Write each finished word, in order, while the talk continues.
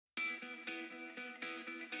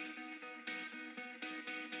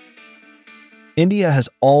India has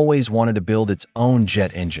always wanted to build its own jet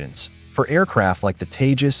engines for aircraft like the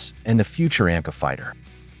Tejas and the future AMCA fighter.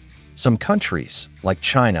 Some countries, like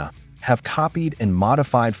China, have copied and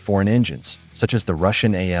modified foreign engines, such as the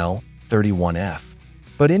Russian AL-31F,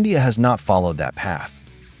 but India has not followed that path.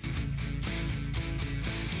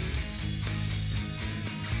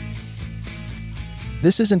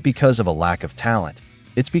 This isn't because of a lack of talent,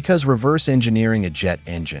 it's because reverse engineering a jet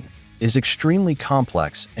engine is extremely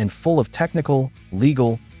complex and full of technical,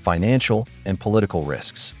 legal, financial, and political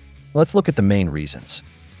risks. Let's look at the main reasons.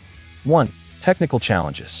 1. Technical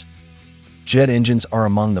challenges. Jet engines are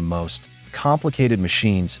among the most complicated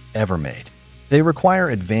machines ever made. They require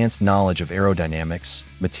advanced knowledge of aerodynamics,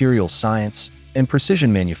 materials science, and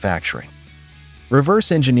precision manufacturing.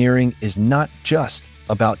 Reverse engineering is not just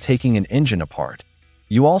about taking an engine apart.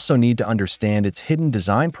 You also need to understand its hidden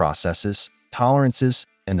design processes, tolerances,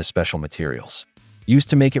 and the special materials used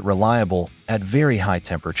to make it reliable at very high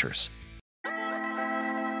temperatures.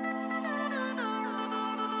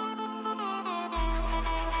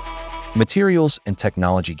 Materials and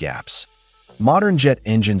technology gaps. Modern jet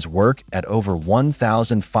engines work at over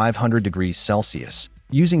 1,500 degrees Celsius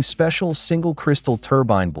using special single-crystal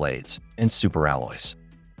turbine blades and superalloys.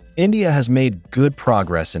 India has made good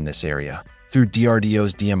progress in this area through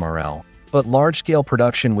DRDO's DMRL, but large-scale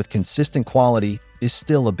production with consistent quality is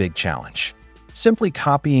still a big challenge. Simply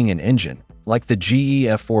copying an engine, like the GE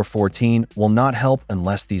F414, will not help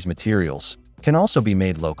unless these materials can also be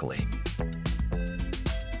made locally.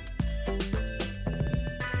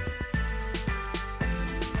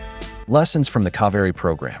 Lessons from the Kaveri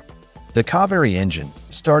program. The Kaveri engine,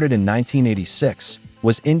 started in 1986,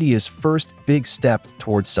 was India's first big step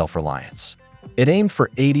towards self-reliance. It aimed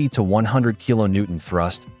for 80 to 100 kN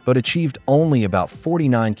thrust, but achieved only about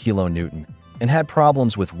 49 kN and had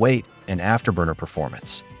problems with weight and afterburner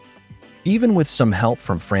performance. Even with some help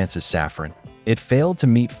from France's Safran, it failed to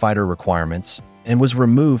meet fighter requirements and was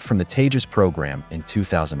removed from the Tejas program in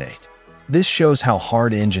 2008. This shows how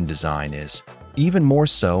hard engine design is, even more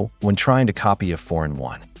so when trying to copy a foreign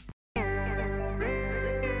one.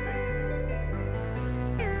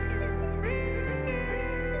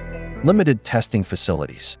 Limited testing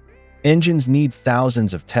facilities. Engines need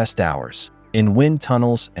thousands of test hours in wind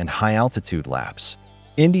tunnels and high-altitude labs.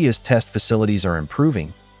 India's test facilities are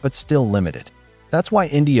improving, but still limited. That's why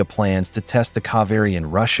India plans to test the Kaveri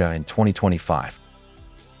in Russia in 2025.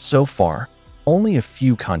 So far, only a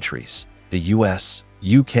few countries, the US,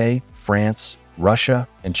 UK, France, Russia,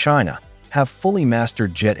 and China, have fully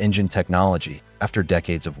mastered jet engine technology after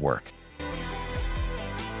decades of work.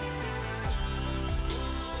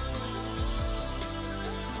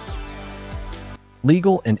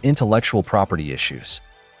 Legal and intellectual property issues.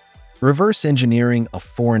 Reverse engineering a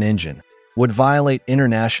foreign engine would violate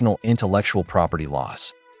international intellectual property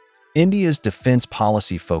laws. India's defense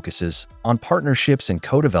policy focuses on partnerships and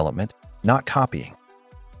co-development, not copying.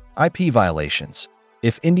 IP violations.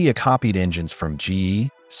 If India copied engines from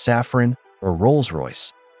GE, Safran, or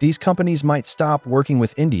Rolls-Royce, these companies might stop working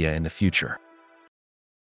with India in the future.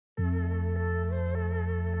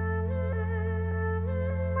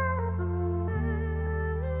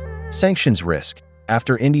 Sanctions risk.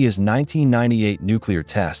 After India's 1998 nuclear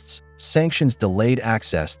tests, sanctions delayed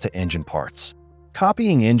access to engine parts.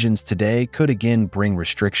 Copying engines today could again bring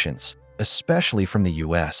restrictions, especially from the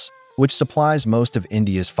US, which supplies most of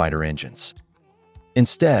India's fighter engines.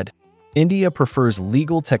 Instead, India prefers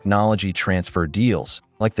legal technology transfer deals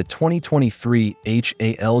like the 2023 GE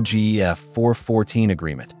F414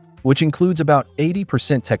 agreement, which includes about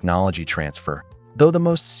 80% technology transfer, though the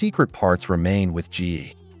most secret parts remain with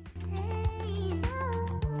GE.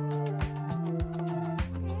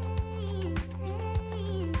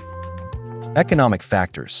 Economic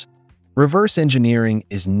factors. Reverse engineering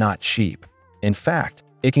is not cheap. In fact,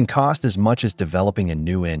 it can cost as much as developing a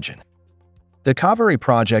new engine. The Kaveri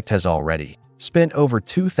project has already spent over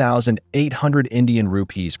 2,800 Indian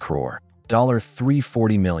rupees crore,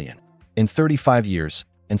 $340 million, in 35 years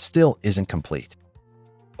and still isn't complete.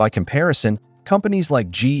 By comparison, companies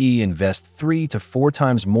like GE invest 3 to 4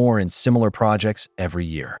 times more in similar projects every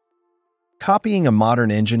year. Copying a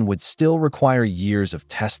modern engine would still require years of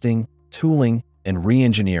testing, tooling, and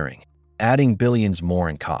re-engineering, adding billions more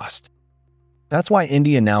in cost. That's why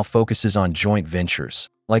India now focuses on joint ventures,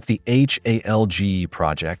 like the HAL-GE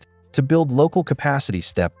project, to build local capacity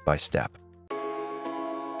step by step.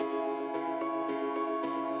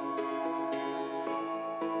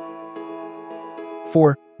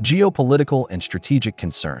 For geopolitical and strategic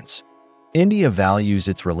concerns, India values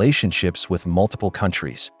its relationships with multiple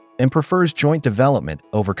countries and prefers joint development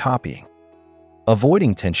over copying.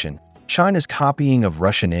 Avoiding tension, China's copying of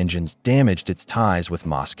Russian engines damaged its ties with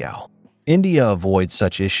Moscow. India avoids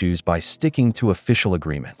such issues by sticking to official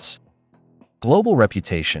agreements. Global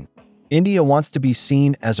reputation. India wants to be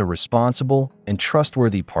seen as a responsible and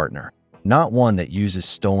trustworthy partner, not one that uses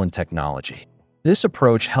stolen technology. This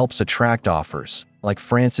approach helps attract offers, like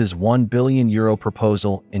France's €1 billion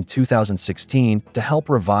proposal in 2016 to help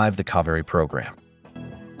revive the Kaveri program.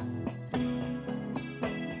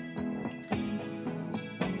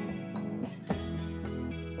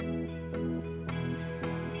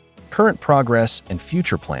 Current progress and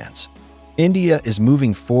future plans. India is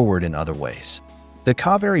moving forward in other ways. The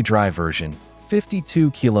Kaveri dry version, 52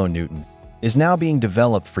 kN, is now being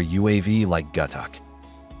developed for UAV like Gutuk.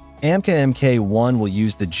 AMCA Mk1 will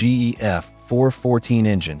use the GE F414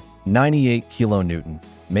 engine, 98 kN,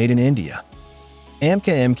 made in India.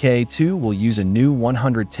 AMCA Mk2 will use a new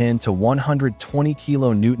 110 to 120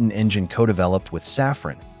 kN engine co-developed with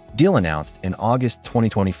Safran, deal announced in August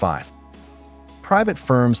 2025. Private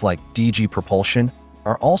firms like DG Propulsion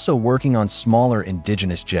are also working on smaller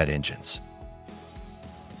indigenous jet engines.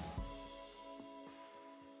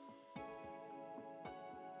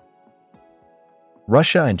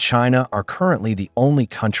 Russia and China are currently the only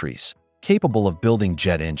countries capable of building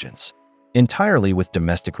jet engines, entirely with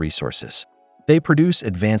domestic resources. They produce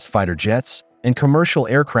advanced fighter jets and commercial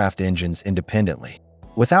aircraft engines independently,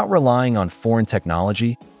 without relying on foreign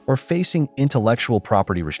technology or facing intellectual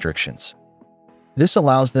property restrictions. This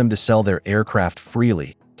allows them to sell their aircraft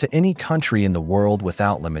freely to any country in the world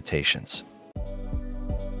without limitations.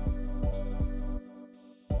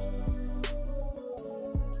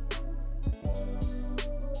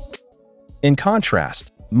 In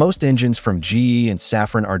contrast, most engines from GE and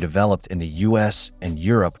Safran are developed in the US and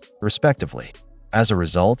Europe, respectively. As a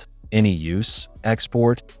result, any use,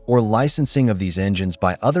 export, or licensing of these engines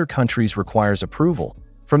by other countries requires approval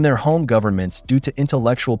from their home governments due to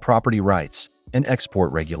intellectual property rights and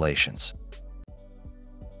export regulations.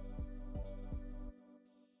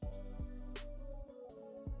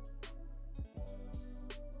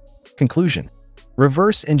 Conclusion: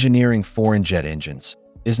 reverse engineering foreign jet engines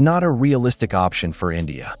is not a realistic option for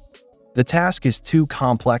India. The task is too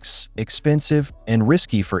complex, expensive, and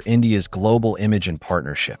risky for India's global image and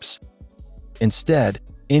partnerships. Instead,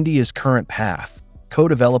 India's current path,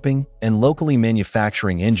 co-developing and locally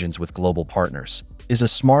manufacturing engines with global partners, is a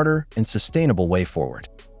smarter and sustainable way forward.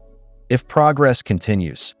 If progress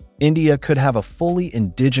continues, India could have a fully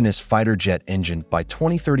indigenous fighter jet engine by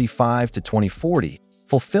 2035 to 2040,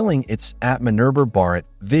 fulfilling its Atmanirbhar Bharat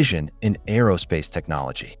vision in aerospace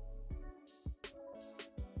technology.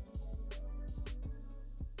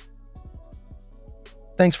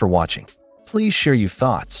 Thanks for watching. Please share your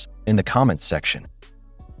thoughts in the comments section.